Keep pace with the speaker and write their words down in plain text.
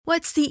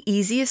What's the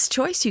easiest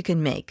choice you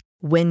can make?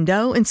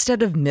 Window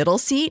instead of middle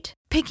seat?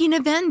 Picking a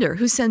vendor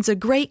who sends a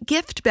great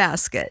gift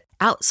basket?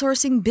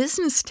 Outsourcing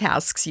business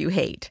tasks you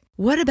hate?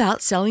 What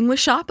about selling with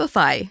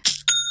Shopify?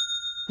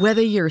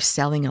 Whether you're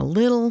selling a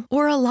little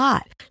or a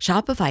lot,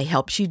 Shopify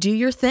helps you do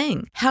your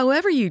thing,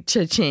 however you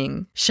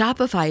cha-ching.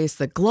 Shopify is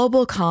the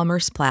global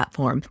commerce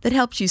platform that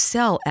helps you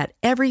sell at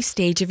every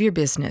stage of your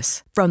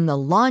business. From the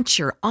launch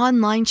your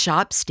online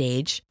shop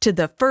stage to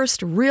the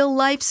first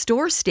real-life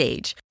store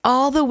stage,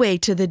 all the way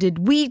to the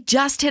did we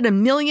just hit a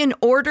million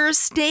orders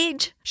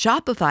stage.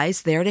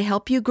 Shopify's there to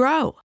help you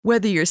grow.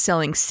 Whether you're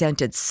selling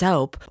scented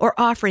soap or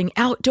offering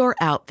outdoor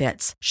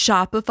outfits,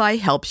 Shopify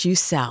helps you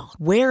sell.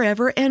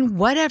 Wherever and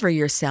whatever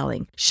you're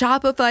selling,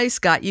 Shopify's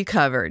got you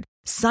covered.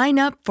 Sign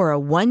up for a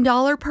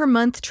 $1 per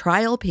month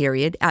trial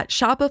period at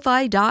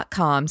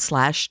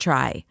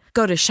shopify.com/try.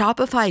 Go to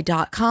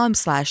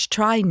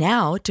shopify.com/try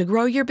now to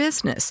grow your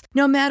business,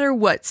 no matter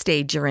what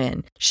stage you're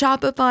in.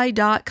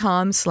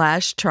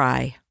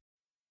 Shopify.com/try.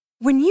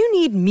 When you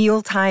need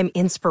mealtime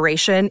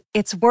inspiration,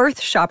 it's worth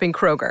shopping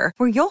Kroger,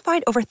 where you'll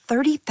find over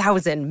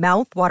 30,000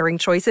 mouth-watering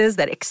choices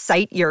that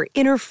excite your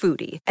inner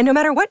foodie. And no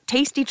matter what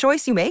tasty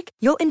choice you make,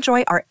 you'll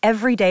enjoy our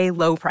everyday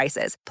low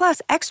prices,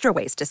 plus extra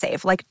ways to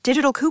save, like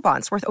digital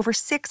coupons worth over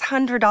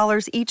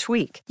 $600 each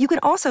week. You can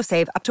also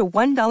save up to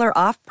 $1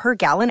 off per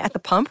gallon at the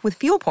pump with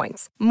fuel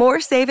points.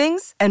 More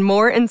savings and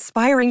more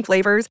inspiring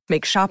flavors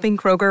make shopping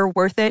Kroger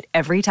worth it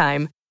every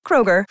time.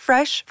 Kroger,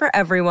 fresh for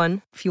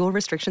everyone. Fuel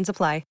restrictions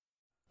apply.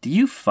 Do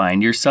you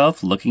find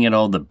yourself looking at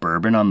all the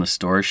bourbon on the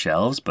store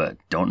shelves but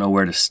don't know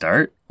where to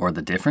start or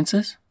the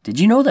differences? Did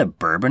you know that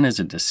bourbon is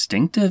a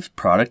distinctive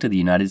product of the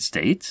United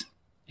States?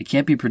 It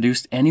can't be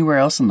produced anywhere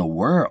else in the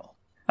world.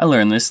 I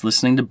learned this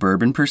listening to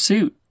Bourbon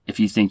Pursuit.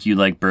 If you think you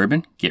like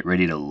bourbon, get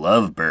ready to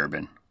love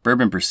bourbon.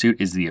 Bourbon Pursuit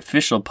is the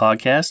official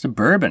podcast of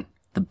bourbon,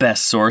 the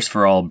best source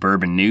for all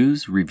bourbon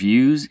news,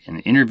 reviews,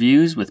 and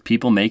interviews with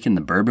people making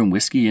the bourbon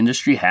whiskey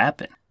industry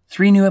happen.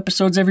 3 new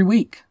episodes every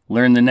week.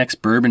 Learn the next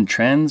bourbon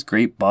trends,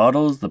 great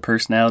bottles, the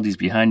personalities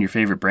behind your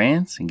favorite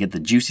brands, and get the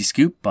juicy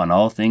scoop on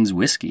all things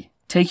whiskey.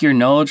 Take your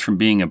knowledge from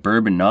being a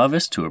bourbon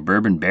novice to a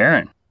bourbon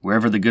baron.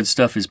 Wherever the good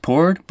stuff is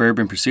poured,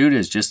 Bourbon Pursuit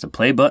is just a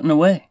play button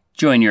away.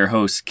 Join your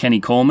hosts Kenny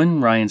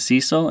Coleman, Ryan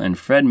Cecil, and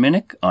Fred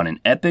Minnick on an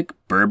epic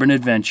bourbon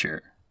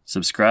adventure.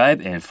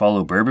 Subscribe and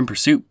follow Bourbon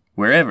Pursuit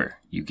wherever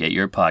you get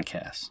your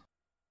podcasts.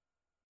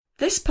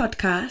 This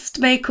podcast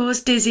may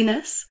cause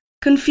dizziness,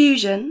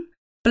 confusion,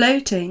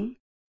 bloating,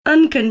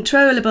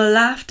 uncontrollable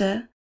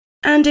laughter,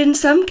 and in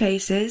some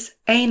cases,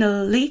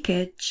 anal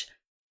leakage.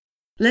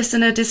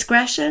 Listener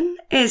discretion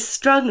is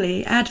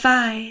strongly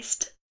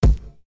advised.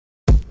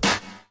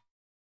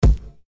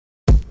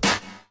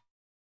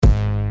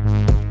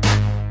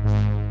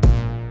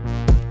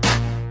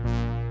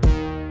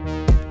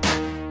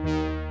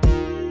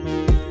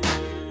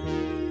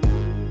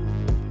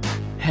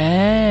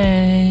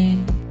 Hey,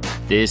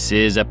 this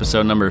is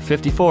episode number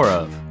 54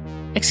 of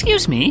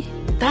Excuse me,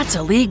 that's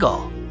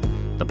illegal.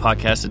 the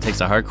podcast that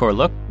takes a hardcore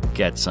look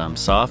at some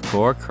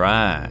softcore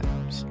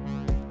crimes.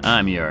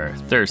 I'm your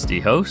thirsty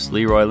host,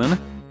 Leroy Luna,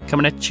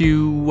 coming at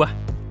you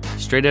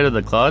straight out of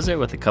the closet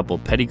with a couple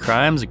petty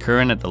crimes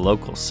occurring at the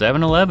local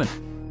 7-Eleven,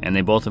 and they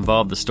both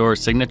involve the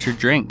store's signature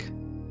drink,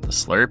 the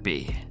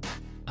Slurpee.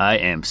 I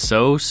am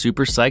so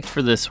super psyched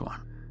for this one.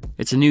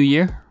 It's a new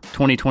year,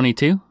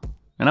 2022,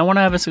 and I want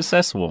to have a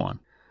successful one.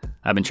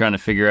 I've been trying to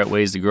figure out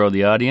ways to grow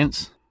the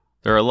audience.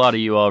 There are a lot of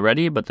you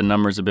already, but the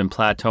numbers have been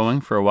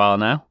plateauing for a while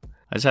now.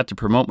 I just have to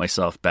promote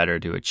myself better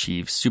to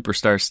achieve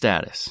superstar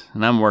status,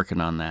 and I'm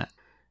working on that.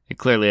 It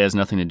clearly has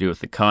nothing to do with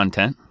the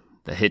content.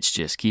 The hits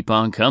just keep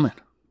on coming.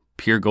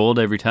 Pure gold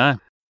every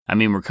time. I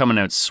mean, we're coming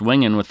out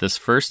swinging with this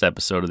first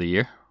episode of the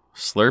year.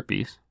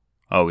 Slurpees.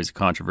 Always a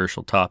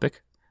controversial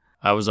topic.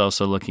 I was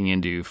also looking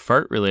into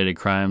fart-related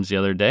crimes the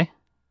other day.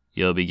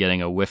 You'll be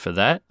getting a whiff of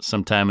that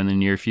sometime in the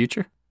near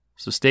future.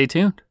 So stay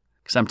tuned,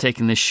 because I'm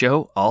taking this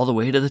show all the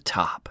way to the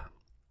top.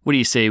 What do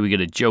you say we get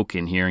a joke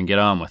in here and get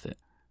on with it?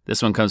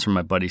 This one comes from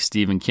my buddy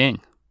Stephen King.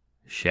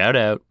 Shout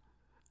out.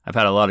 I've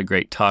had a lot of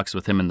great talks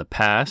with him in the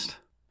past.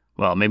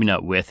 Well, maybe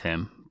not with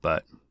him,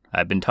 but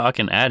I've been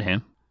talking at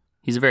him.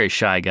 He's a very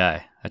shy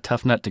guy, a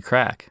tough nut to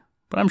crack,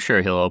 but I'm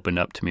sure he'll open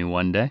up to me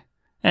one day.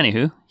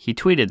 Anywho, he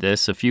tweeted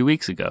this a few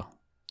weeks ago.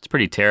 It's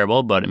pretty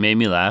terrible, but it made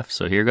me laugh,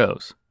 so here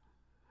goes.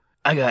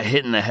 I got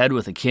hit in the head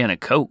with a can of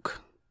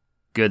Coke.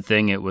 Good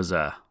thing it was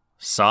a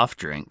soft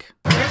drink.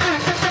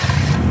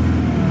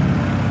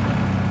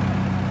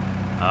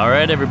 All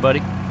right, everybody,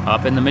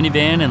 hop in the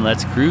minivan and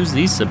let's cruise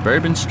these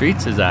suburban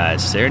streets as I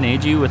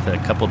serenade you with a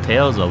couple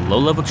tales of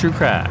low-level true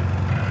crime.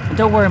 And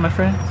don't worry, my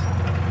friends,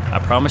 I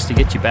promise to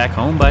get you back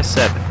home by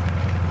 7,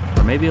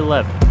 or maybe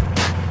 11.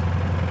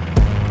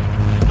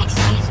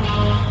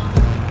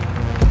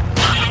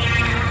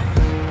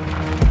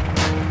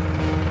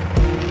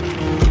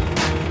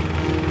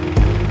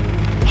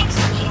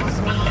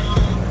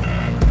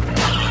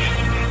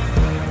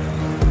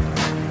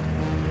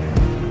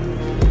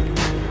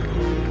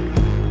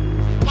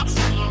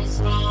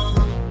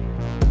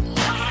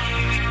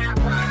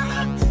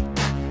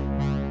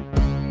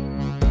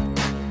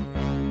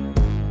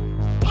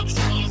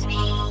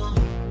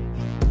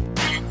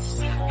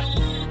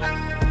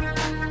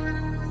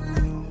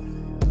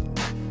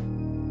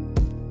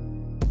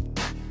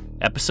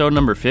 Episode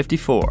number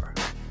 54,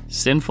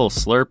 Sinful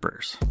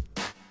Slurpers.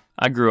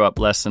 I grew up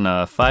less than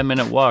a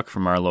 5-minute walk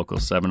from our local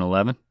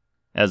 7-Eleven.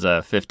 As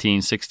a 15,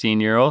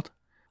 16-year-old,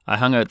 I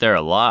hung out there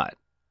a lot.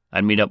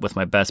 I'd meet up with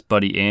my best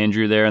buddy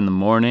Andrew there in the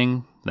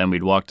morning, then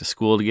we'd walk to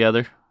school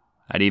together.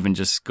 I'd even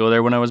just go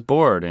there when I was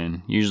bored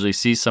and usually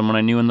see someone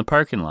I knew in the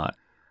parking lot.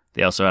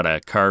 They also had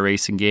a car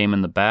racing game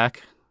in the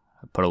back.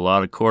 I put a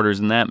lot of quarters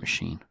in that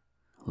machine.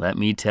 Let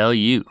me tell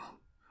you.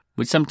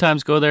 We'd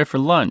sometimes go there for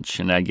lunch,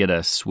 and I'd get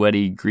a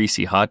sweaty,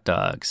 greasy hot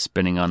dog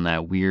spinning on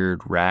that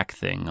weird rack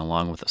thing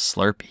along with a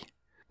Slurpee.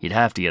 You'd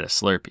have to get a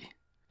Slurpee.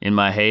 In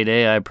my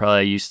heyday, I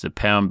probably used to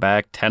pound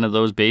back 10 of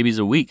those babies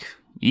a week.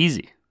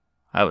 Easy.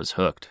 I was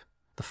hooked.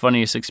 The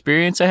funniest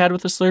experience I had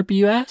with a Slurpee,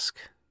 you ask?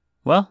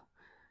 Well,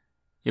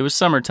 it was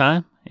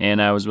summertime,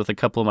 and I was with a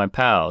couple of my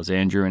pals,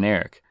 Andrew and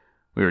Eric.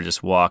 We were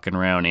just walking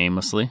around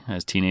aimlessly,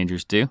 as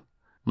teenagers do.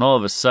 When all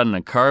of a sudden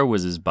a car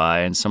whizzes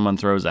by and someone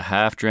throws a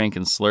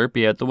half-drinking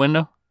Slurpee out the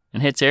window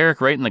and hits Eric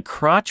right in the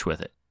crotch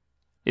with it.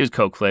 It was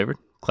Coke-flavored,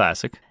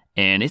 classic,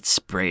 and it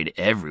sprayed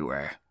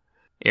everywhere.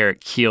 Eric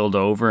keeled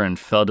over and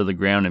fell to the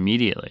ground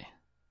immediately.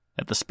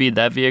 At the speed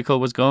that vehicle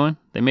was going,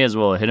 they may as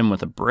well have hit him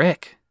with a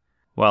brick.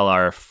 While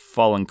our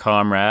fallen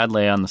comrade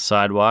lay on the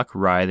sidewalk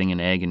writhing in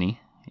agony,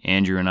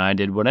 Andrew and I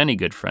did what any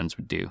good friends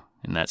would do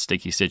in that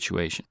sticky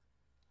situation.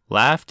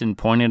 Laughed and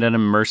pointed at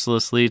him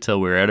mercilessly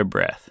till we were out of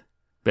breath.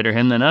 Better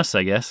him than us,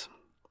 I guess.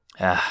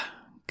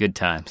 Good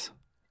times.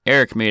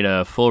 Eric made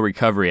a full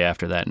recovery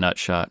after that nut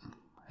shot,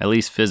 at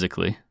least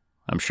physically.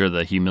 I'm sure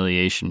the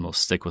humiliation will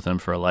stick with him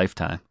for a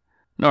lifetime.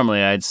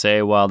 Normally, I'd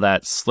say while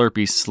that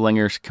Slurpee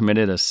slinger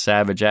committed a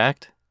savage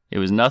act, it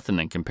was nothing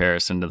in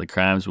comparison to the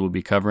crimes we'll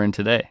be covering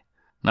today.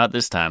 Not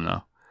this time,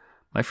 though.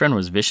 My friend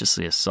was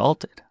viciously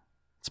assaulted.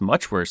 It's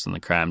much worse than the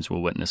crimes we'll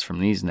witness from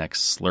these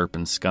next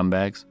slurping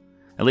scumbags.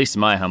 At least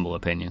in my humble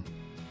opinion.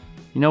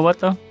 You know what,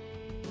 though?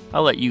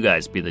 I'll let you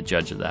guys be the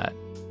judge of that.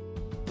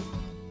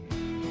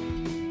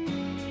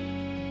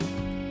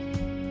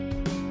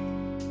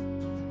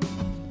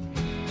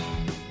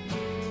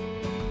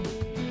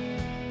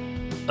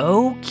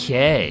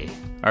 Okay.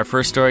 Our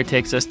first story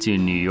takes us to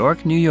New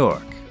York, New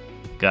York.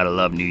 Gotta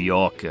love New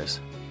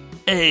Yorkers.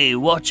 Hey,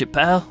 watch it,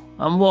 pal.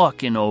 I'm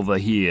walking over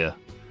here.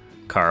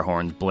 Car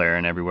horns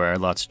blaring everywhere,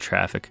 lots of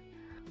traffic.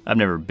 I've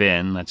never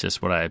been, that's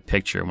just what I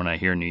picture when I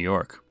hear New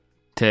York.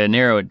 To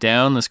narrow it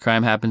down, this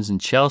crime happens in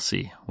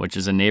Chelsea, which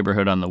is a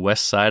neighborhood on the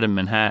west side of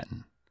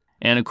Manhattan.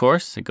 And of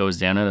course, it goes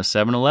down at a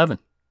 7-Eleven,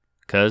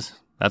 because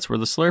that's where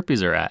the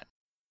Slurpees are at.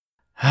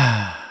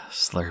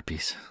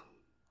 Slurpees.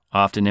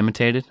 Often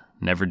imitated,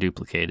 never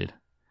duplicated.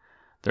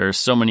 There are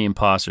so many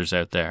imposters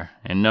out there,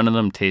 and none of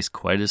them taste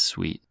quite as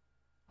sweet.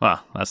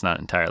 Well, that's not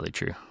entirely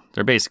true.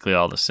 They're basically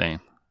all the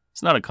same.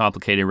 It's not a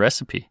complicated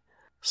recipe.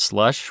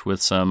 Slush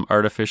with some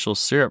artificial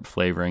syrup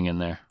flavoring in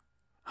there.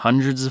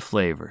 Hundreds of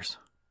flavors.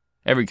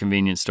 Every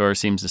convenience store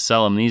seems to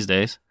sell them these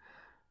days.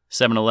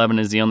 7-Eleven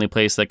is the only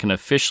place that can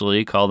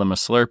officially call them a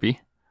Slurpee.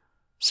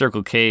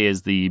 Circle K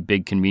is the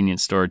big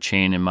convenience store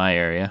chain in my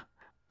area.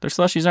 Their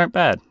slushies aren't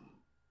bad.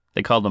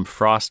 They call them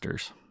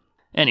Frosters.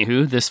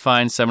 Anywho, this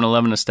fine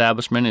 7-Eleven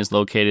establishment is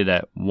located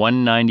at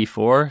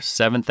 194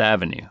 7th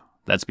Avenue.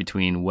 That's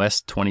between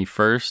West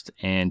 21st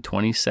and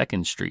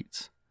 22nd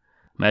Streets.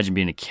 Imagine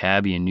being a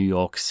cabbie in New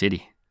York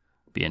City.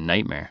 It'd be a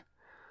nightmare.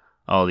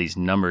 All these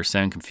numbers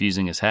sound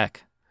confusing as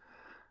heck.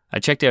 I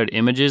checked out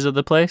images of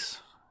the place.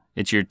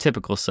 It's your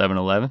typical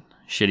 7-Eleven.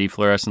 Shitty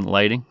fluorescent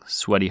lighting,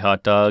 sweaty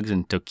hot dogs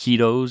and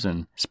taquitos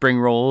and spring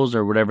rolls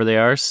or whatever they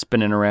are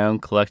spinning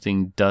around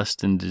collecting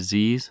dust and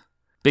disease.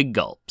 Big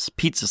gulps,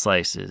 pizza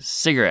slices,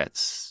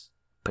 cigarettes,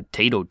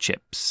 potato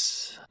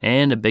chips,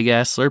 and a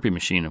big-ass Slurpee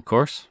machine, of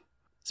course.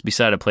 It's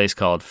beside a place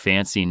called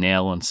Fancy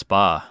Nail and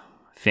Spa.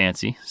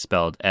 Fancy,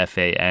 spelled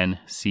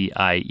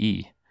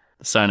F-A-N-C-I-E.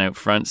 The sign out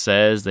front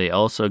says they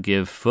also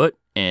give foot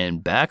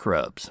and back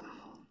rubs.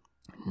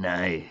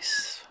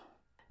 Nice.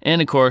 And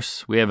of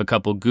course, we have a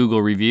couple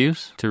Google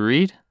reviews to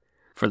read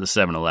for the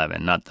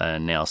 7-Eleven, not the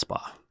nail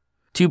spa.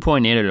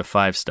 2.8 out of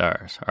 5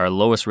 stars, our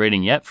lowest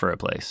rating yet for a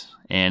place,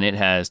 and it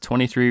has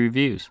 23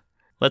 reviews.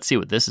 Let's see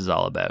what this is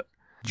all about.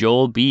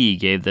 Joel B.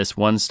 gave this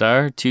 1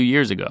 star 2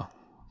 years ago.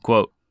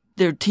 Quote,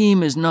 "Their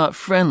team is not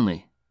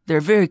friendly.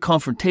 They're very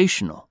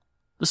confrontational.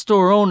 The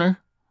store owner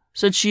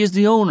said she is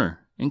the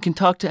owner and can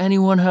talk to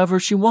anyone however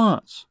she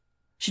wants.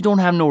 She don't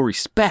have no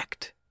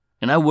respect,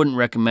 and I wouldn't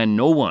recommend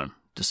no one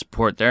to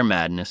support their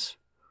madness.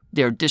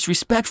 They're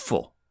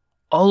disrespectful,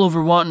 all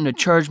over wanting to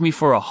charge me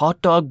for a hot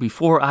dog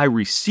before I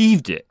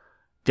received it,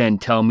 then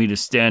tell me to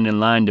stand in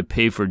line to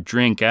pay for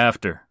drink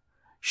after.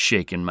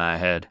 Shaking my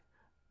head.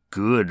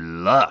 Good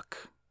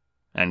luck."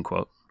 End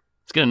quote.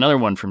 Let's get another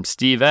one from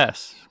Steve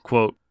S.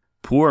 Quote,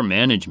 "Poor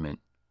management.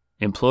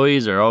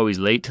 Employees are always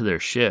late to their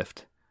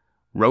shift.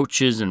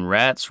 Roaches and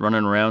rats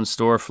running around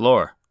store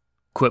floor.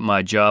 Quit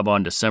my job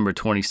on December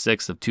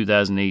 26th of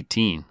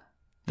 2018.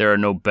 There are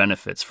no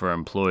benefits for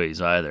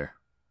employees either."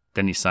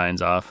 Then he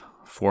signs off,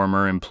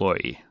 "Former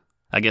employee."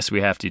 I guess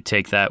we have to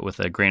take that with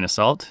a grain of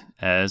salt,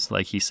 as,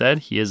 like he said,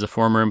 he is a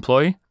former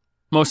employee.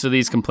 Most of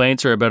these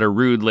complaints are about a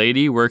rude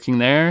lady working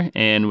there,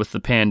 and with the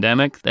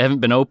pandemic, they haven't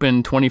been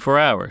open 24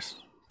 hours.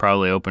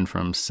 Probably open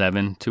from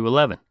 7 to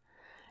 11.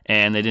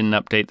 And they didn't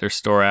update their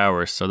store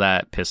hours, so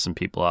that pissed some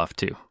people off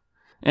too.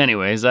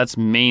 Anyways, that's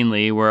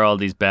mainly where all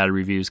these bad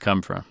reviews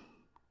come from.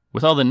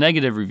 With all the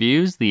negative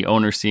reviews, the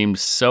owner seemed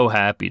so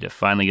happy to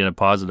finally get a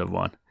positive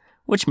one,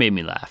 which made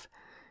me laugh.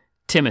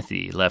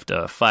 Timothy left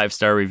a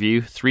 5-star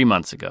review 3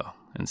 months ago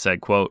and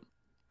said, quote,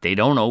 "They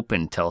don't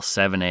open till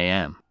 7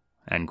 a.m.,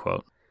 end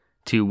quote.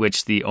 To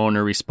which the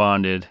owner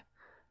responded,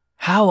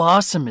 "How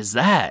awesome is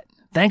that?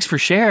 Thanks for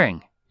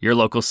sharing. Your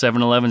local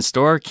 7-Eleven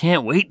store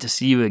can't wait to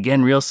see you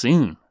again real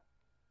soon."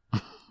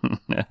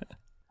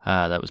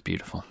 That was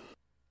beautiful.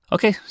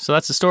 Okay, so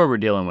that's the store we're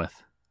dealing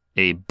with.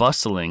 A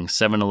bustling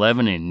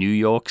 7-Eleven in New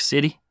York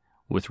City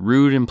with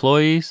rude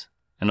employees,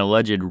 an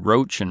alleged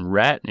roach and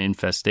rat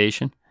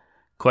infestation,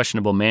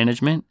 questionable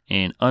management,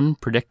 and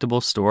unpredictable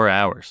store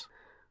hours.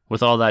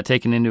 With all that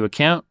taken into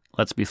account,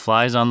 let's be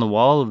flies on the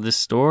wall of this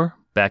store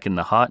back in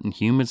the hot and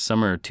humid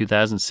summer of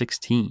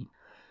 2016.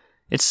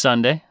 It's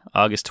Sunday,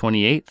 August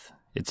 28th.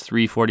 It's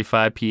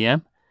 3:45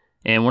 p.m.,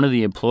 and one of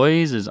the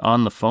employees is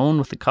on the phone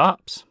with the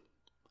cops.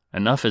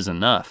 Enough is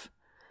enough.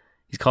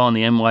 He's calling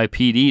the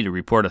NYPD to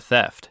report a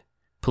theft.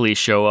 Police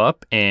show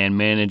up, and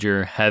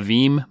manager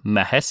Havim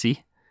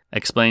Mahesi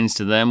explains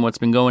to them what's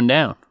been going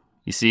down.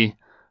 You see,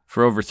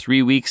 for over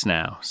 3 weeks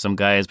now, some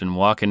guy has been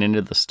walking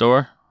into the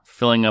store,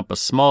 filling up a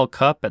small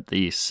cup at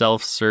the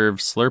self-serve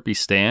Slurpee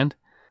stand,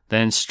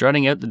 then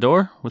strutting out the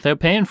door without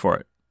paying for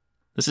it.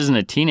 This isn't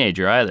a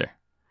teenager either.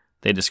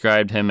 They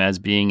described him as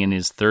being in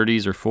his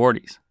 30s or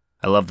 40s.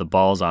 I love the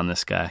balls on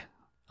this guy.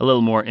 A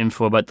little more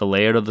info about the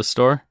layout of the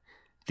store.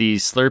 The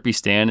Slurpee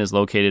stand is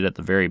located at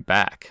the very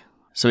back.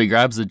 So he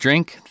grabs the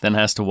drink, then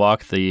has to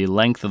walk the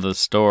length of the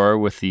store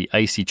with the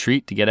icy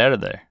treat to get out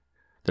of there.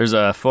 There's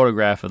a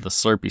photograph of the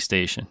Slurpee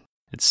station.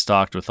 It's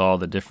stocked with all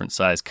the different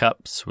size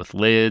cups, with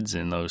lids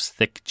and those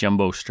thick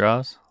jumbo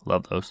straws.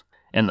 Love those.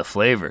 And the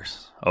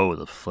flavors. Oh,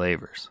 the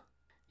flavors.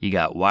 You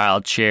got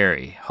wild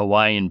cherry,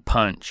 Hawaiian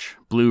punch,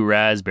 blue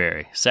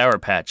raspberry, Sour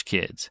Patch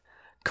Kids,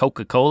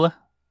 Coca-Cola,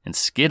 and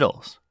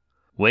Skittles.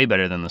 Way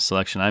better than the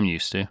selection I'm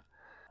used to.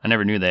 I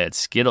never knew they had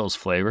Skittles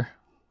flavor.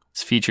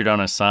 It's featured on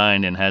a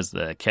sign and has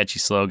the catchy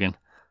slogan,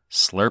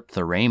 "Slurp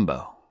the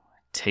rainbow,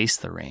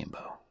 taste the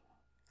rainbow."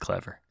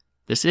 Clever.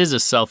 This is a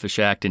selfish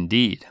act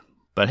indeed,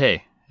 but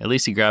hey, at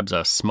least he grabs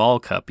a small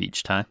cup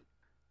each time.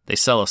 They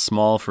sell a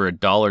small for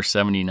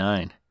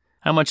 $1.79.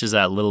 How much is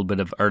that little bit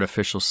of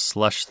artificial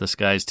slush this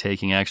guy's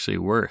taking actually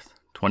worth?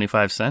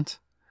 25 cents?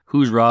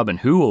 Who's robbing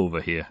who over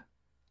here?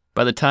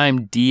 By the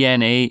time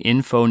DNA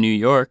Info New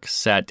York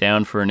sat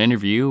down for an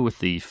interview with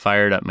the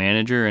fired-up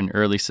manager in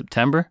early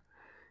September,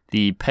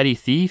 the petty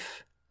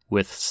thief,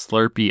 with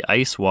Slurpee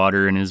ice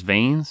water in his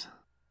veins,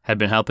 had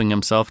been helping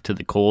himself to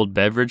the cold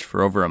beverage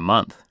for over a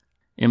month.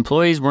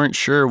 Employees weren't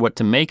sure what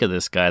to make of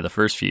this guy the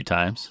first few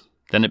times.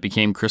 Then it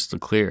became crystal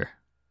clear.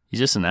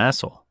 He's just an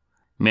asshole.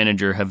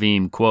 Manager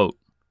Havim, quote,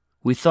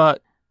 "We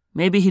thought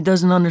maybe he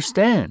doesn't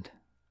understand.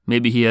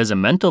 Maybe he has a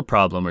mental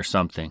problem or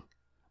something.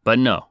 But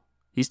no.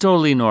 He's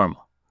totally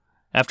normal.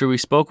 After we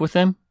spoke with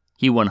him,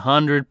 he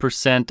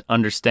 100%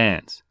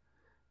 understands.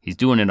 He's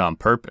doing it on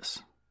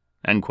purpose."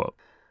 End quote.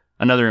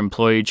 Another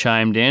employee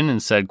chimed in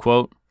and said,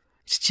 quote,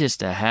 "It's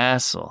just a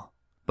hassle.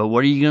 But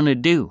what are you going to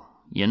do,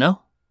 you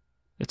know?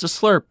 It's a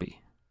Slurpee."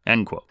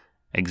 End quote.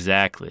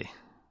 Exactly.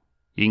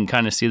 You can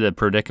kind of see the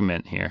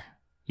predicament here.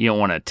 You don't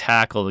want to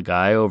tackle the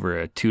guy over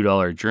a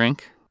 $2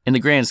 drink. In the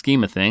grand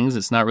scheme of things,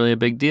 it's not really a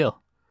big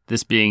deal.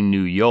 This being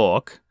New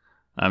York,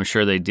 I'm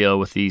sure they deal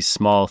with these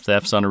small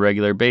thefts on a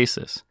regular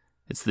basis.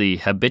 It's the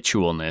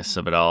habitualness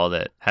of it all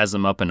that has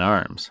them up in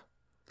arms.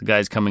 The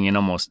guy's coming in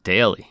almost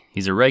daily.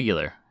 He's a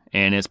regular,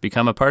 and it's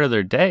become a part of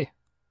their day.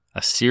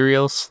 A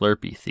serial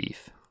Slurpee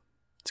thief.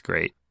 It's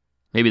great.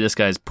 Maybe this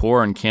guy's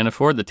poor and can't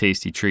afford the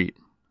tasty treat.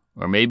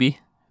 Or maybe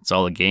it's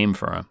all a game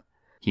for him.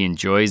 He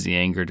enjoys the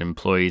angered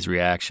employees'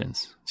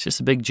 reactions. It's just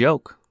a big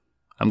joke.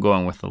 I'm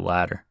going with the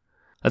latter.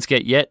 Let's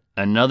get yet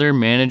another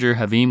manager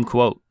Havim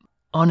quote.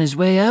 "On his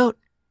way out,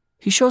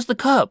 he shows the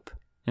cup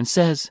and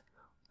says,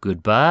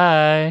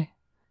 'Goodbye.'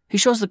 He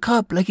shows the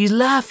cup like he's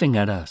laughing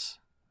at us."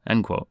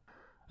 End quote.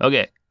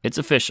 Okay, it's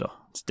official.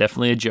 It's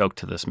definitely a joke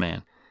to this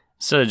man.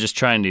 Instead of just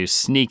trying to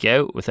sneak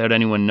out without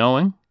anyone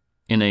knowing,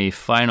 in a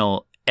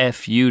final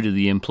FU to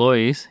the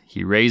employees,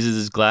 he raises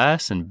his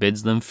glass and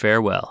bids them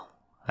farewell.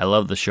 I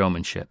love the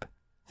showmanship.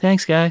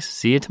 "Thanks, guys.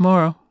 See you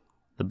tomorrow."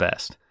 The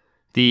best.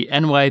 The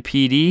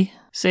NYPD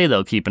say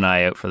they'll keep an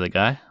eye out for the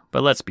guy,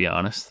 but let's be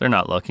honest, they're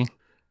not looking.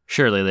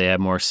 Surely they have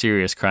more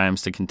serious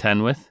crimes to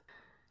contend with.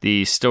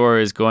 The store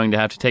is going to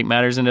have to take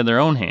matters into their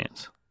own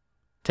hands.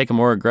 Take a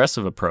more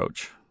aggressive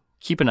approach.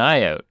 Keep an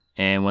eye out,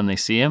 and when they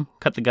see him,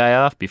 cut the guy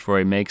off before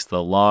he makes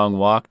the long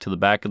walk to the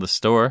back of the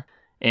store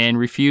and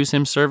refuse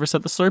him service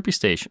at the Slurpee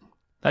station.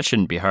 That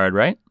shouldn't be hard,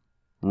 right?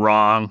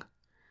 Wrong.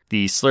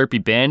 The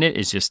Slurpee bandit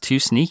is just too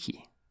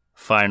sneaky.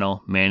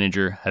 Final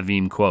manager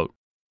Havim quote.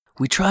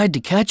 "We tried to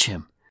catch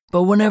him,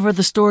 but whenever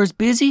the store is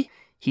busy,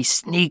 He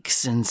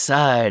sneaks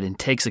inside and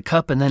takes a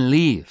cup and then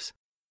leaves.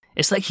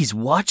 It's like he's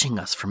watching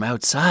us from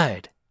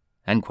outside."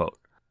 End quote.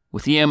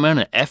 With the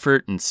amount of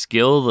effort and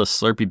skill the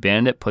Slurpee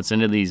Bandit puts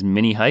into these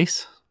mini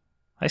heists,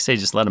 I say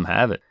just let him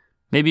have it.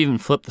 Maybe even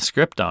flip the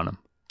script on him.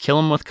 Kill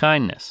him with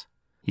kindness.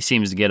 He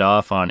seems to get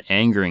off on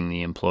angering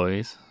the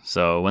employees,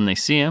 so when they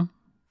see him,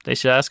 they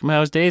should ask him how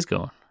his day's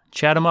going.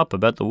 Chat him up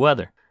about the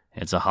weather.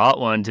 "It's a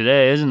hot one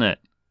today, isn't it?"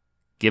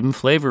 Give him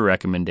flavor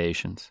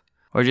recommendations.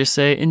 Or just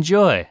say,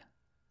 "Enjoy.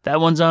 That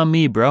one's on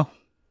me, bro."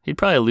 He'd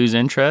probably lose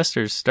interest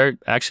or start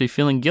actually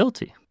feeling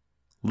guilty.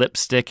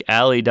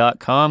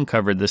 LipstickAlley.com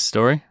covered this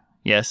story.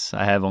 Yes,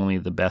 I have only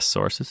the best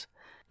sources.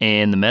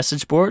 And the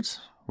message boards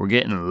were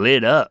getting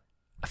lit up.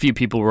 A few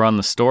people were on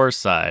the store's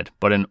side,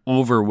 but an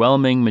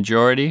overwhelming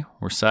majority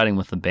were siding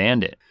with the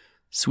bandit.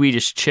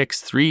 Swedish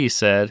Chicks 3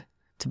 said,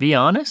 "To be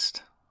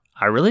honest,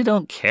 I really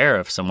don't care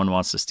if someone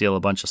wants to steal a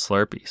bunch of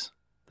Slurpees.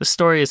 This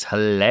story is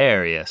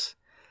hilarious,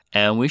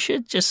 and we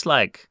should just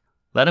let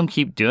him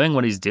keep doing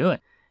what he's doing."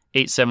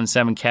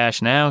 877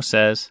 Cash Now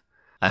says,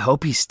 "I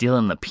hope he's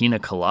stealing the pina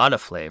colada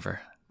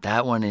flavor.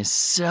 That one is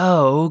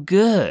so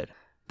good."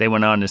 They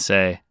went on to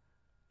say,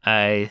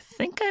 "I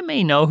think I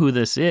may know who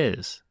this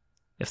is.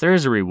 If there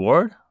is a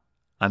reward,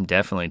 I'm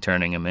definitely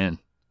turning him in."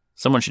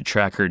 Someone should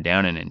track her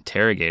down and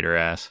interrogate her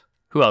ass.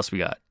 Who else we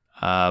got?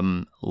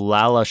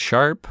 Lala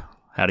Sharp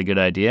had a good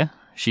idea.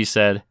 She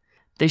said,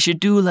 "They should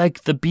do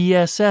like the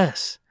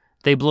BSS.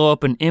 They blow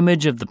up an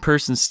image of the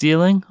person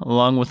stealing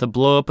along with a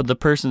blow up of the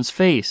person's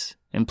face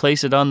and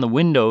place it on the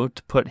window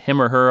to put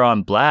him or her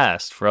on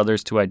blast for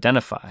others to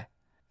identify.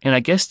 And I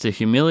guess to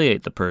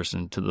humiliate the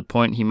person to the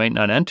point he might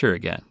not enter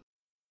again."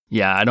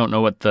 Yeah, I don't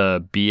know what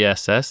the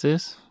BSS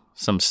is.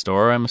 Some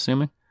store, I'm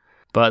assuming.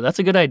 But that's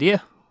a good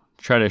idea.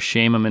 Try to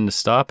shame him into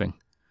stopping.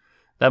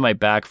 That might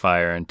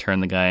backfire and turn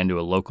the guy into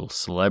a local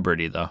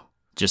celebrity, though.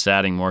 Just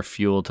adding more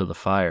fuel to the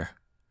fire.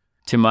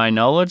 To my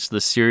knowledge,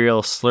 the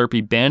serial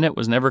Slurpee Bandit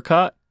was never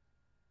caught.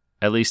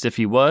 At least if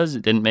he was,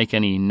 it didn't make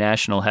any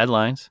national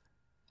headlines.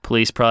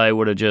 Police probably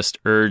would have just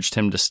urged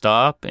him to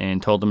stop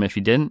and told him if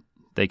he didn't,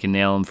 they can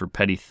nail him for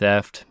petty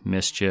theft,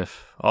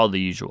 mischief, all the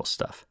usual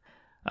stuff.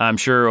 I'm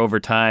sure over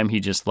time he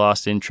just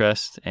lost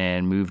interest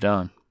and moved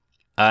on.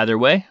 Either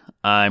way,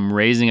 I'm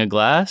raising a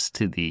glass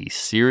to the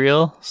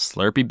serial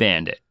Slurpee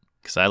Bandit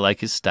because I like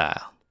his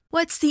style.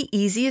 What's the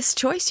easiest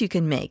choice you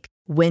can make?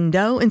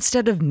 Window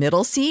instead of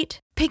middle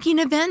seat? Picking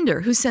a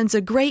vendor who sends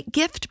a great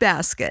gift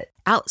basket?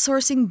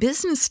 Outsourcing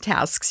business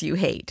tasks you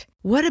hate?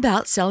 What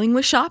about selling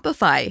with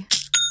Shopify?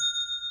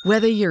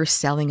 Whether you're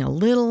selling a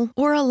little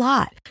or a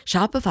lot,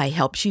 Shopify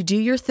helps you do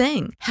your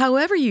thing,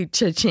 however you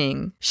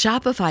cha-ching.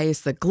 Shopify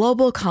is the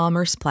global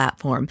commerce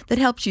platform that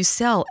helps you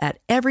sell at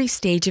every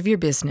stage of your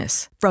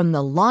business. From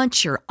the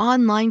launch your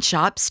online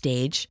shop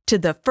stage to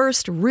the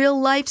first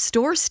real-life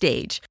store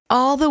stage,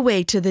 all the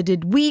way to the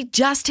did we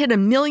just hit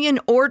 1 million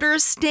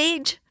orders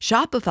stage.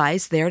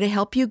 Shopify's there to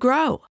help you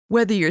grow.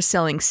 Whether you're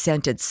selling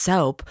scented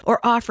soap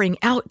or offering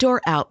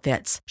outdoor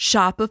outfits,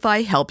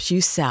 Shopify helps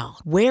you sell.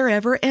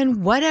 Wherever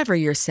and whatever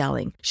you're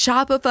selling,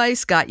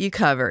 Shopify's got you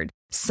covered.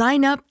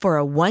 Sign up for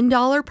a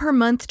 $1 per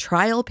month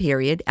trial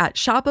period at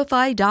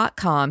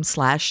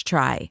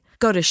shopify.com/try.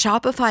 Go to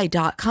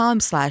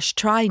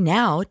shopify.com/try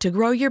now to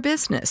grow your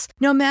business,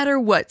 no matter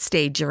what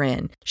stage you're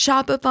in.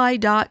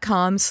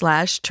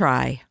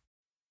 Shopify.com/try.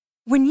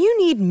 When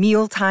you need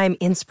mealtime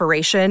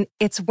inspiration,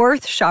 it's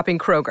worth shopping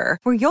Kroger,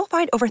 where you'll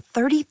find over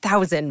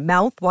 30,000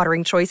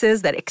 mouth-watering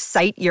choices that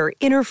excite your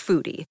inner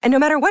foodie. And no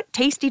matter what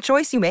tasty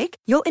choice you make,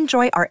 you'll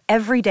enjoy our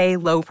everyday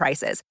low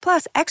prices,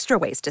 plus extra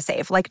ways to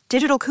save, like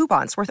digital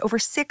coupons worth over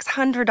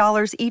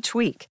 $600 each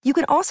week. You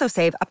can also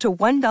save up to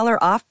 $1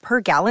 off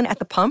per gallon at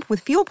the pump with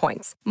fuel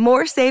points.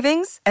 More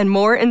savings and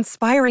more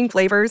inspiring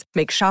flavors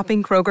make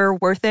shopping Kroger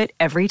worth it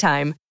every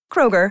time.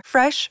 Kroger,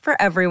 fresh for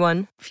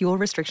everyone. Fuel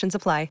restrictions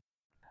apply.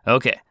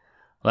 Okay,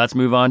 let's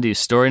move on to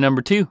story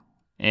number 2.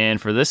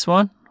 And for this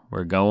one,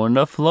 we're going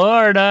to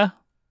Florida.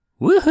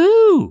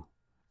 Woohoo!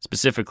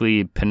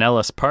 Specifically,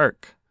 Pinellas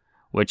Park,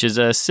 which is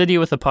a city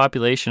with a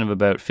population of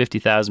about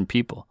 50,000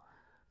 people.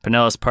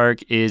 Pinellas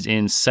Park is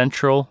in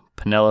central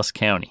Pinellas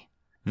County.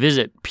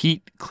 Visit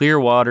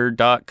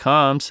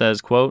PeteClearwater.com says,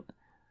 quote,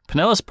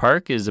 "Pinellas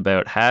Park is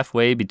about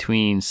halfway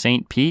between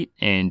St. Pete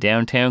and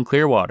downtown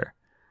Clearwater.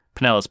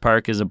 Pinellas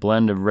Park is a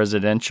blend of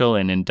residential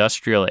and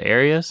industrial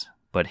areas,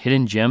 but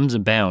hidden gems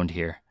abound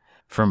here.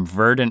 From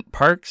verdant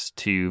parks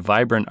to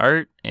vibrant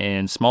art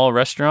and small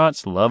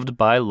restaurants loved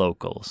by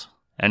locals."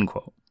 End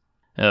quote.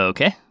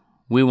 Okay,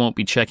 we won't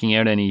be checking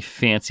out any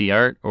fancy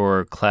art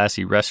or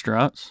classy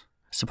restaurants.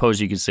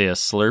 Suppose you could say a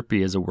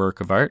Slurpee is a work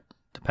of art,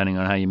 depending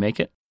on how you make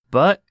it.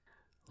 But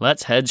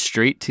let's head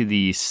straight to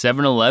the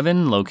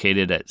 7-Eleven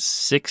located at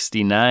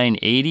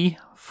 6980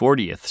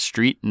 40th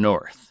Street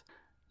North.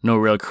 No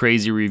real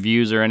crazy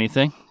reviews or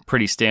anything.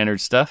 Pretty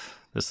standard stuff.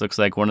 This looks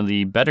like one of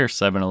the better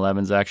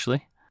 7-Elevens,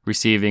 actually,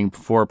 receiving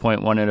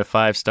 4.1 out of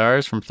 5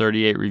 stars from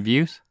 38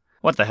 reviews.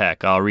 What the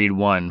heck, I'll read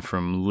one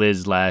from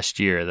Liz last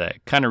year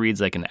that kind of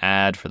reads like an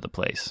ad for the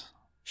place.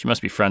 She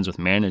must be friends with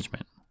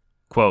management.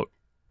 Quote,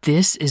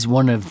 This is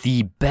one of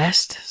the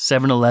best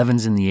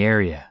 7-Elevens in the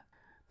area.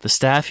 The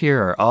staff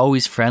here are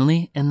always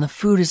friendly and the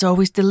food is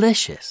always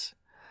delicious.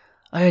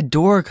 I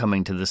adore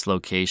coming to this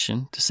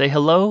location to say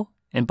hello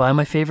and buy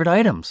my favorite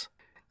items.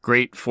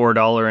 Great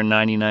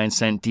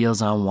 $4.99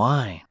 deals on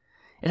wine.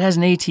 It has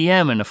an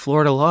ATM and a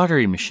Florida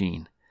lottery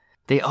machine.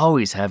 They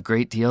always have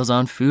great deals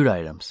on food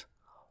items.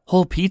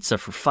 Whole pizza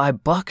for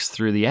 $5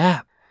 through the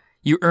app.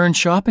 You earn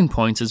shopping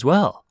points as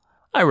well.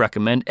 I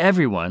recommend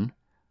everyone,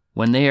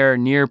 when they are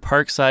near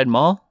Parkside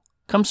Mall,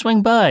 come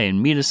swing by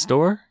and meet a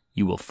store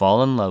you will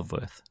fall in love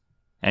with.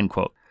 End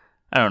quote.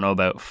 I don't know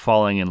about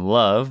falling in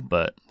love,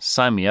 but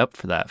sign me up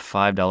for that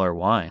 $5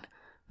 wine.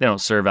 They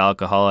don't serve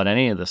alcohol at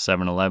any of the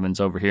 7-Elevens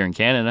over here in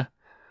Canada.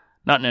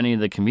 Not in any of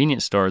the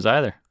convenience stores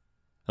either.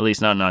 At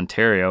least not in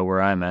Ontario,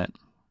 where I'm at.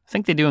 I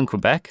think they do in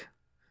Quebec.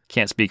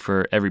 Can't speak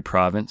for every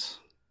province.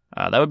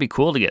 That would be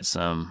cool to get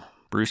some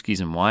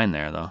brewskis and wine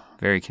there, though.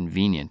 Very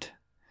convenient.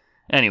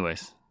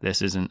 Anyways,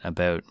 this isn't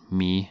about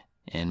me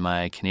and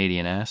my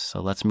Canadian ass,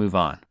 so let's move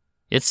on.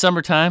 It's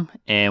summertime,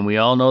 and we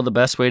all know the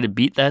best way to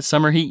beat that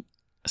summer heat,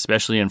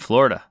 especially in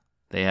Florida.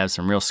 They have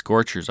some real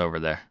scorchers over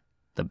there.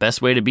 The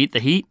best way to beat the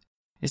heat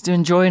is to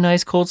enjoy a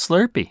nice cold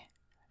Slurpee.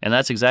 And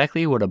that's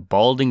exactly what a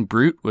balding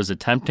brute was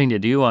attempting to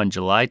do on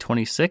July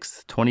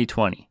 26th,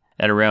 2020,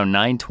 at around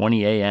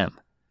 9:20 a.m.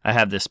 I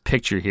have this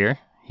picture here.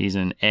 He's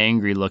an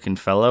angry-looking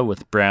fellow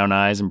with brown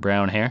eyes and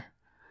brown hair,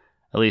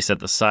 at least at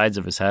the sides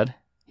of his head.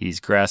 He's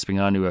grasping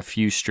onto a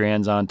few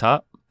strands on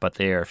top, but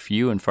they are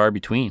few and far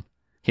between.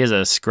 He has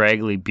a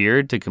scraggly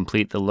beard to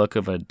complete the look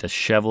of a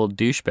disheveled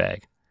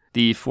douchebag.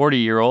 The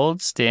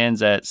 40-year-old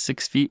stands at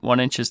 6 feet 1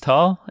 inches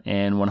tall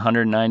and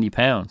 190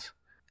 pounds.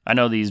 I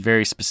know these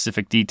very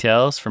specific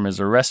details from his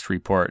arrest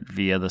report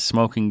via the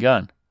smoking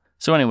gun.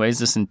 So anyways,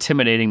 this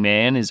intimidating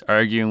man is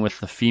arguing with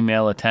the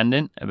female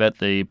attendant about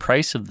the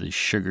price of the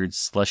sugared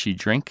slushy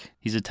drink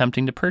he's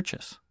attempting to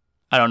purchase.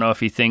 I don't know if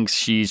he thinks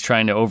she's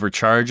trying to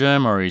overcharge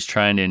him or he's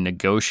trying to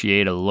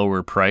negotiate a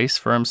lower price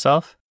for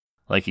himself,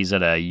 like he's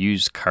at a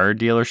used car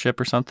dealership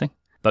or something.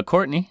 But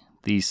Courtney,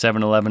 the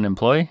 7-Eleven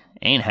employee,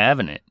 ain't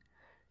having it.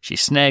 She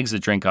snags the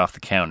drink off the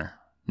counter.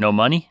 No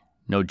money,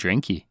 no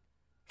drinky.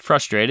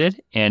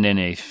 Frustrated and in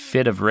a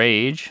fit of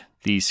rage,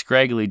 the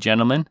scraggly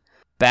gentleman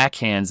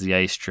backhands the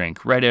iced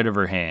drink right out of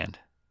her hand.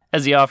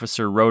 As the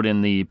officer wrote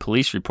in the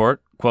police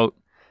report, quote,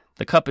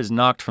 "The cup is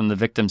knocked from the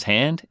victim's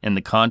hand and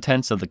the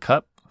contents of the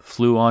cup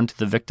flew onto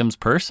the victim's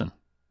person."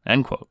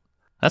 End quote.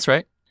 That's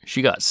right,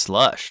 she got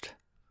slushed.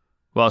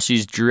 While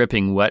she's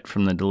dripping wet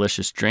from the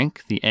delicious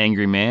drink, the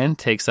angry man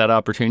takes that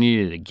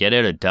opportunity to get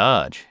out of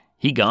Dodge.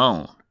 He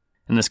gone.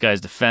 In this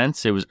guy's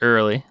defense, it was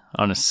early,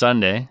 on a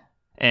Sunday,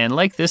 and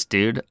like this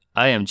dude,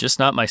 I am just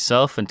not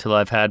myself until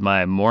I've had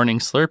my morning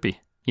Slurpee.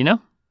 You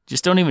know?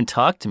 Just don't even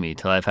talk to me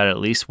till I've had at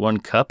least 1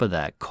 cup of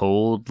that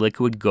cold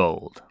liquid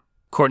gold.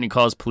 Courtney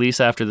calls police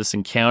after this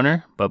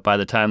encounter, but by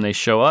the time they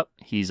show up,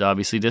 he's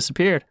obviously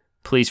disappeared.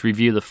 Police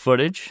review the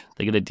footage,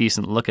 they get a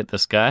decent look at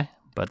this guy,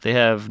 but they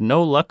have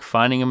no luck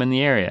finding him in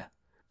the area.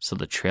 So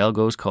the trail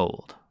goes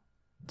cold.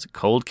 It's a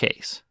cold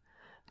case.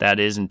 That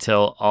is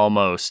until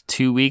almost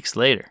 2 weeks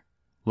later.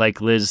 Like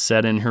Liz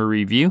said in her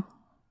review,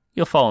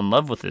 you'll fall in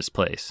love with this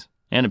place.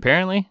 And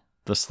apparently,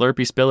 the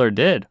Slurpee spiller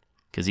did,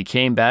 because he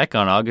came back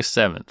on August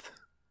 7th.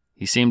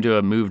 He seemed to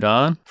have moved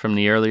on from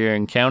the earlier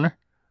encounter,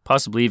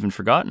 possibly even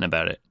forgotten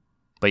about it.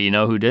 But you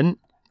know who didn't?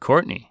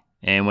 Courtney.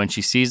 And when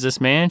she sees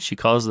this man, she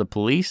calls the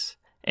police,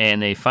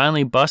 and they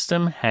finally bust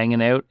him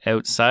hanging out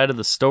outside of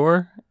the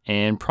store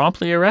and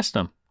promptly arrest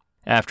him.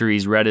 After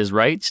he's read his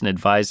rights and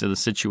advised of the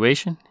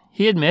situation,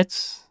 he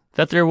admits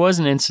that there was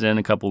an incident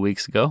a couple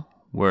weeks ago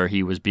where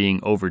he was being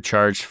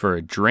overcharged for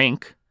a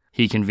drink.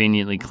 He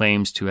conveniently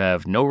claims to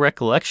have no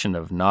recollection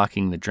of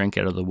knocking the drink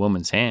out of the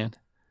woman's hand.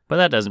 But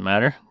that doesn't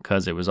matter,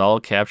 because it was all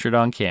captured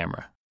on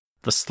camera.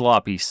 The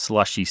sloppy,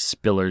 slushy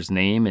spiller's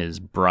name is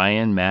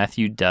Brian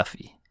Matthew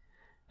Duffy,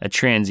 a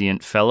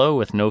transient fellow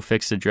with no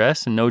fixed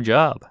address and no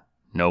job.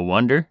 No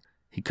wonder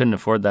he couldn't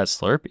afford that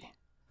Slurpee.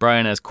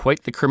 Brian has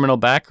quite the criminal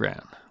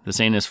background.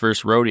 This ain't his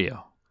first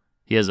rodeo.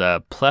 He has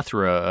a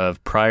plethora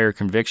of prior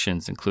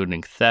convictions,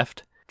 including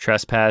theft,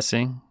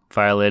 trespassing,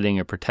 violating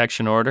a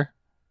protection order,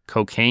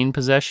 cocaine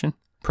possession,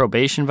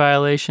 probation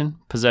violation,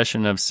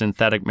 possession of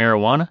synthetic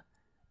marijuana,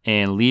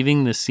 and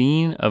leaving the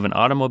scene of an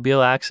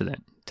automobile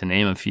accident, to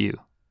name a few.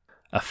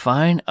 A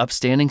fine,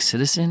 upstanding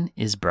citizen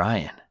is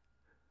Brian.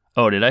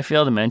 Oh, did I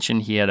fail to mention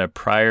he had a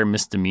prior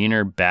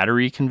misdemeanor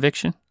battery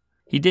conviction?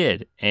 He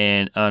did,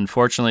 and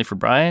unfortunately for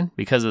Brian,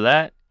 because of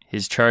that,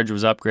 his charge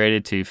was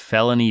upgraded to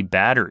felony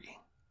battery.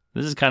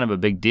 This is kind of a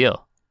big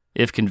deal.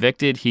 If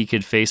convicted, he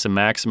could face a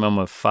maximum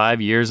of 5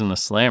 years in the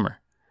slammer.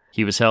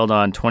 He was held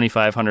on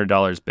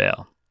 $2,500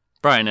 bail.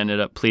 Brian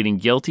ended up pleading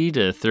guilty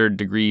to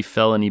third-degree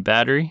felony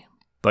battery,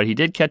 but he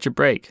did catch a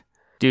break.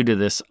 Due to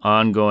this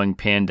ongoing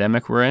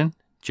pandemic we're in,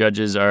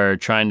 judges are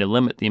trying to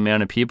limit the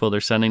amount of people they're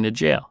sending to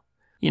jail.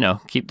 You know,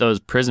 keep those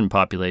prison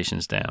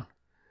populations down.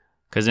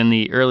 Because in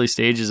the early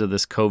stages of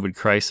this COVID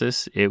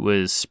crisis, it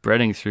was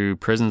spreading through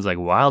prisons like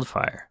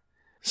wildfire.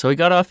 So he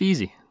got off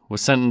easy, was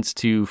sentenced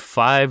to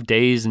 5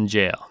 days in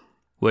jail,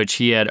 which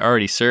he had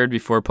already served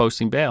before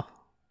posting bail.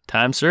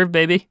 Time served,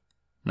 baby.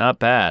 Not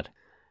bad.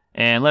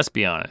 And let's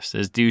be honest,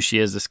 as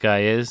douchey as this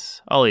guy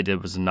is, all he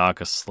did was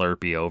knock a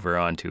Slurpee over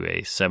onto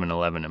a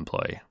 7-Eleven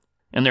employee.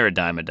 And they're a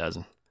dime a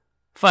dozen.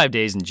 5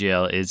 days in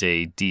jail is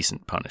a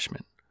decent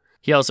punishment.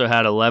 He also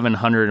had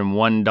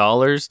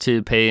 $1,101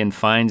 to pay in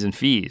fines and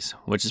fees,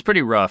 which is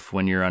pretty rough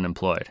when you're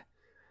unemployed.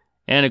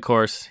 And of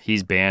course,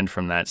 he's banned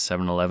from that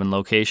 7-Eleven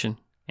location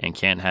and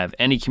can't have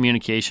any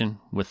communication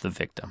with the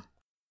victim.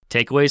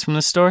 Takeaways from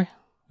this story?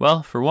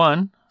 Well, for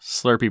one,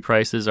 Slurpee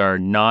prices are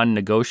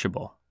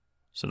non-negotiable.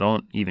 So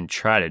don't even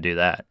try to do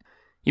that.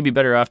 You'd be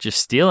better off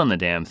just stealing the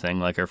damn thing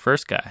like our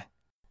first guy.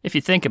 If you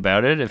think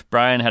about it, if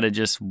Brian had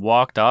just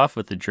walked off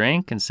with the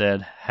drink and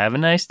said, "Have a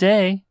nice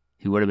day,"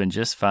 he would have been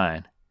just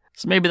fine.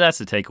 So maybe that's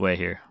the takeaway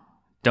here.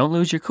 Don't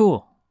lose your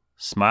cool.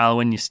 Smile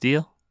when you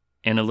steal.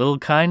 And a little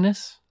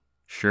kindness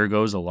sure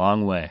goes a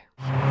long way.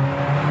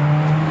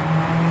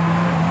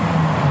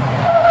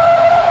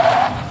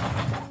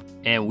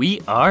 And we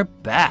are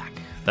back.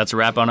 That's a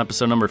wrap on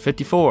episode number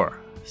 54,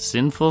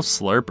 Sinful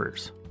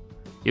Slurpers.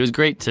 It was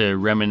great to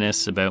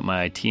reminisce about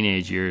my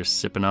teenage years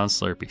sipping on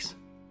Slurpees.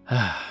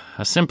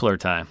 A simpler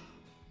time.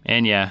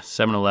 And yeah,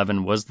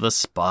 7-Eleven was the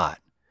spot.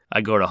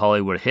 I'd go to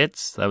Hollywood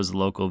Hits, that was the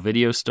local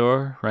video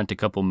store, rent a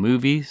couple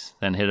movies,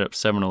 then hit up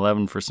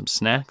 7-Eleven for some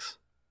snacks.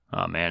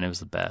 Oh man, it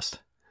was the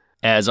best.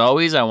 As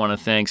always, I want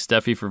to thank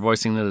Steffi for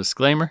voicing the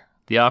disclaimer,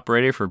 the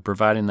operator for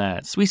providing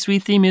that sweet,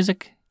 sweet theme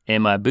music,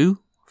 and my boo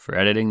for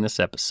editing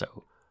this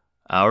episode.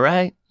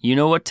 Alright, you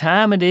know what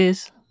time it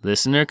is.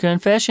 Listener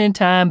confession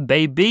time,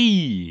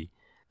 baby.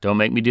 Don't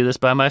make me do this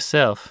by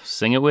myself.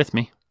 Sing it with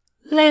me.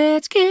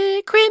 Let's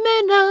get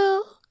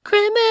criminal,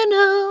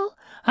 criminal.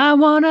 I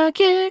wanna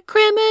get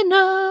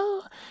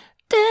criminal.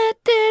 Da,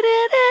 da,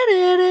 da, da,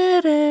 da,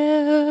 da, da.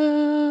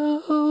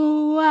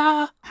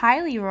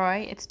 Hi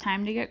Leroy, it's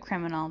time to get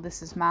criminal.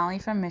 This is Molly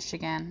from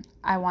Michigan.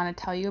 I want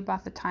to tell you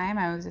about the time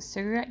I was a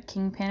cigarette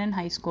kingpin in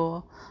high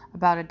school.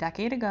 About a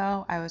decade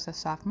ago, I was a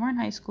sophomore in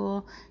high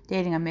school,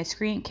 dating a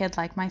miscreant kid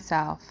like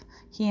myself.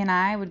 He and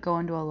I would go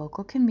into a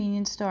local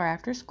convenience store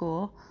after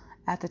school.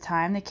 At the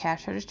time, the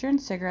cash register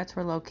and cigarettes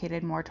were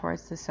located more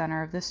towards the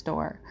center of the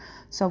store.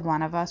 So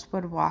one of us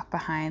would walk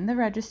behind the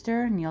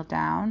register, kneel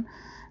down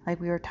like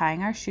we were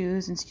tying our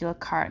shoes, and steal a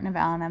carton of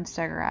L&M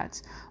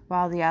cigarettes,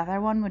 while the other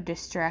one would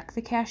distract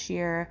the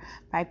cashier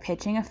by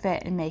pitching a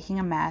fit and making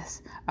a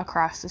mess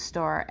across the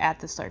store at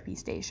the Slurpee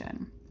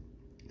station.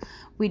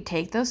 We'd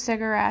take those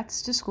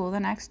cigarettes to school the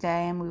next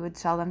day and we would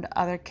sell them to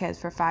other kids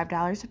for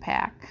 $5 a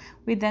pack.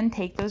 We'd then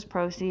take those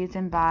proceeds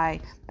and buy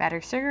better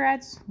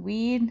cigarettes,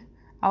 weed,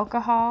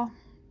 alcohol,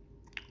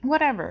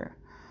 whatever.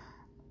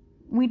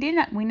 We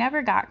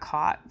never got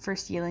caught for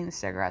stealing the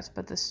cigarettes,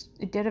 but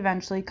it did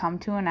eventually come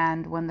to an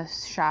end when the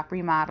shop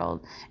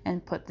remodeled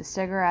and put the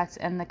cigarettes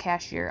and the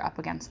cashier up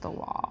against the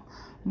wall.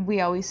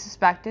 We always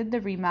suspected the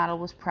remodel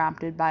was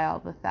prompted by all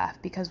the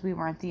theft because we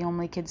weren't the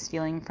only kids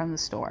stealing from the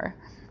store.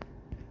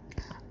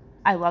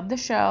 I love the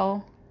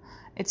show.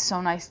 It's so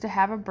nice to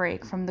have a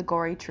break from the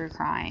gory true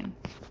crime.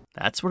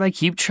 That's what I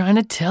keep trying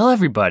to tell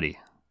everybody.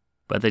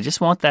 But they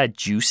just want that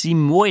juicy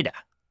moida.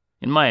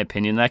 In my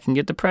opinion, that can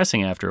get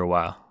depressing after a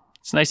while.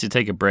 It's nice to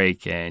take a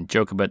break and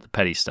joke about the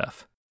petty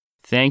stuff.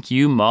 Thank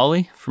you,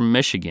 Molly from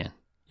Michigan.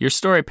 Your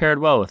story paired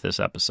well with this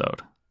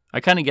episode.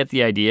 I kind of get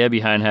the idea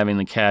behind having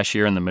the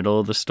cashier in the middle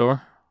of the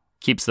store.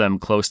 Keeps them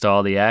close to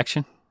all the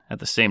action. At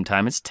the same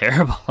time, it's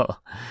terrible.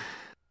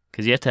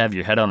 Because you have to have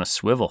your head on a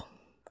swivel.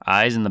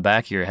 Eyes in the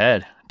back of your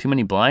head. Too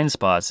many blind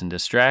spots and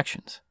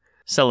distractions.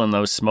 Selling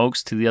those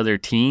smokes to the other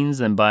teens,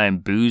 then buying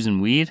booze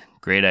and weed?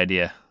 Great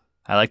idea.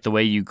 I like the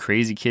way you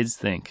crazy kids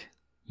think.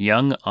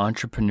 Young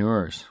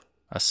entrepreneurs.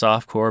 A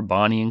softcore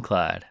Bonnie and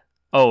Clyde.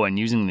 Oh, and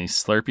using the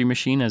Slurpee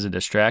machine as a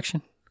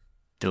distraction?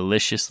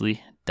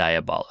 Deliciously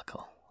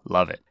diabolical.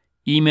 Love it.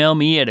 Email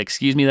me at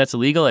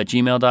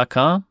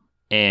excusemethat'sillegal@gmail.com.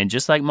 And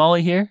just like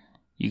Molly here,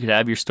 you could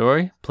have your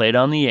story played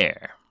on the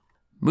air.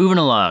 Moving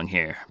along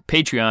here.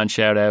 Patreon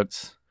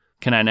shoutouts.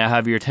 Can I now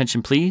have your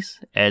attention, please,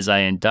 as I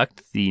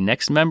induct the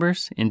next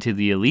members into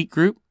the elite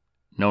group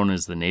known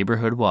as the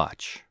Neighborhood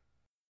Watch.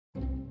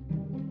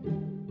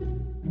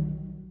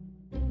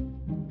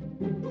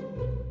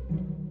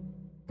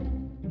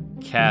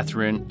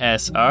 Catherine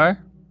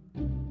S.R.,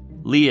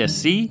 Leah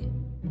C.,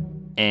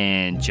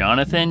 and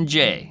Jonathan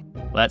J.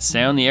 Let's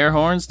sound the air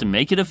horns to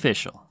make it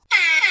official.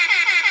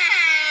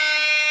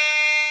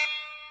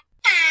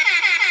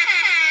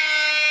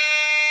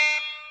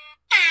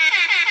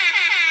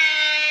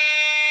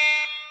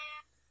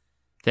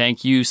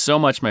 Thank you so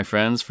much, my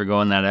friends, for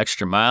going that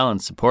extra mile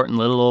and supporting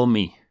little old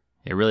me.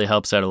 It really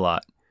helps out a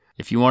lot.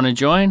 If you want to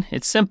join,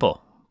 it's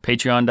simple.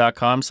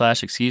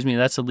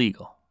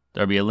 Patreon.com/excusemethat'sillegal.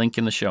 There'll be a link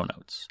in the show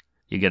notes.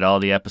 You get all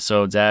the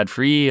episodes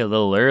ad-free, a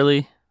little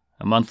early,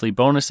 a monthly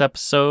bonus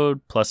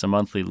episode, plus a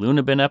monthly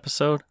Lunabin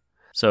episode.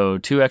 So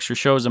 2 extra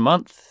shows a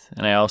month,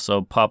 and I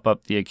also pop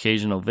up the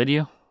occasional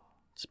video.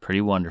 It's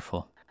pretty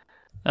wonderful.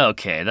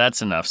 Okay,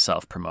 that's enough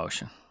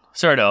self-promotion.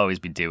 Sorry to always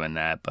be doing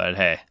that, but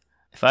hey,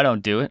 If I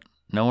don't do it,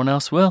 no one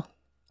else will.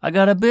 I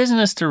got a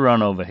business to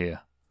run over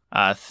here.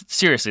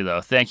 Seriously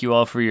though, thank you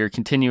all for your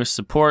continuous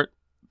support,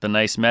 the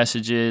nice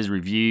messages,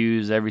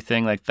 reviews,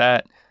 everything like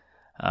that.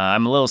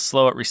 I'm a little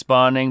slow at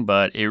responding,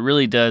 but it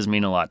really does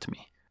mean a lot to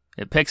me.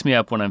 It picks me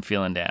up when I'm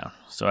feeling down,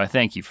 so I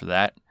thank you for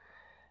that.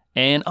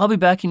 And I'll be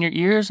back in your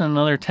ears in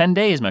another 10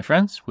 days, my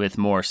friends, with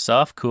more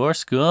softcore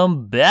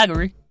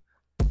scumbaggery.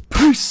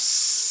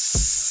 Peace!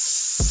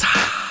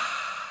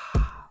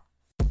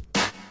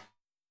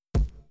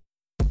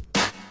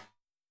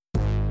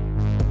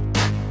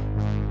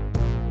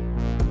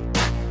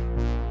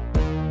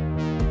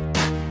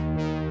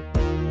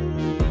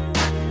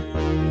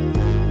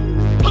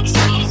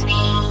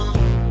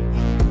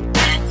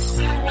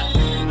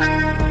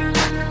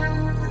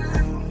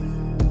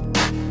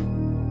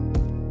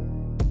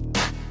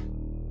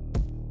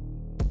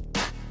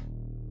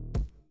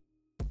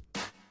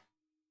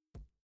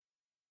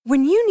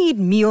 When you need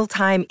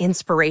mealtime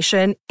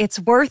inspiration, it's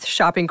worth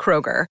shopping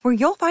Kroger, where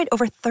you'll find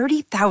over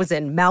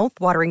 30,000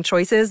 mouth-watering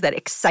choices that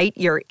excite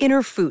your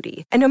inner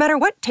foodie. And no matter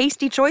what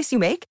tasty choice you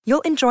make,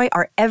 you'll enjoy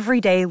our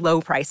everyday low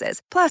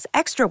prices, plus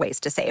extra ways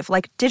to save,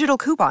 like digital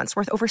coupons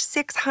worth over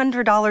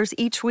 $600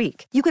 each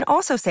week. You can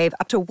also save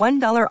up to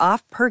 $1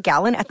 off per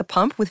gallon at the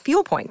pump with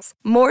fuel points.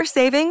 More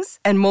savings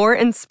and more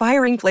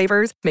inspiring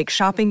flavors make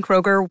shopping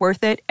Kroger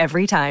worth it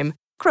every time.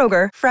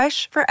 Kroger,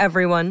 fresh for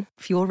everyone.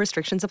 Fuel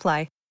restrictions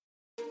apply.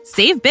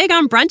 Save big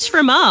on brunch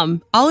for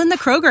mom, all in the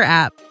Kroger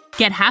app.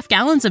 Get half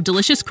gallons of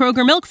delicious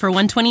Kroger milk for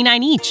 $1.29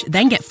 each.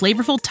 Then get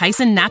flavorful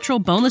Tyson natural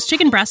boneless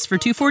chicken breasts for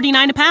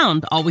 $2.49 a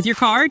pound, all with your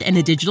card and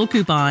a digital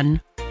coupon.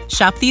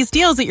 Shop these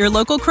deals at your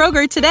local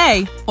Kroger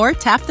today, or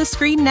tap the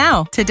screen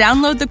now to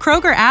download the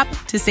Kroger app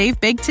to save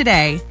big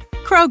today.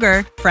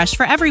 Kroger, fresh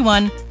for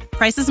everyone.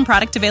 Prices and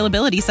product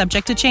availability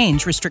subject to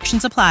change.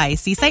 Restrictions apply.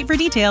 See site for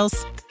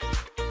details.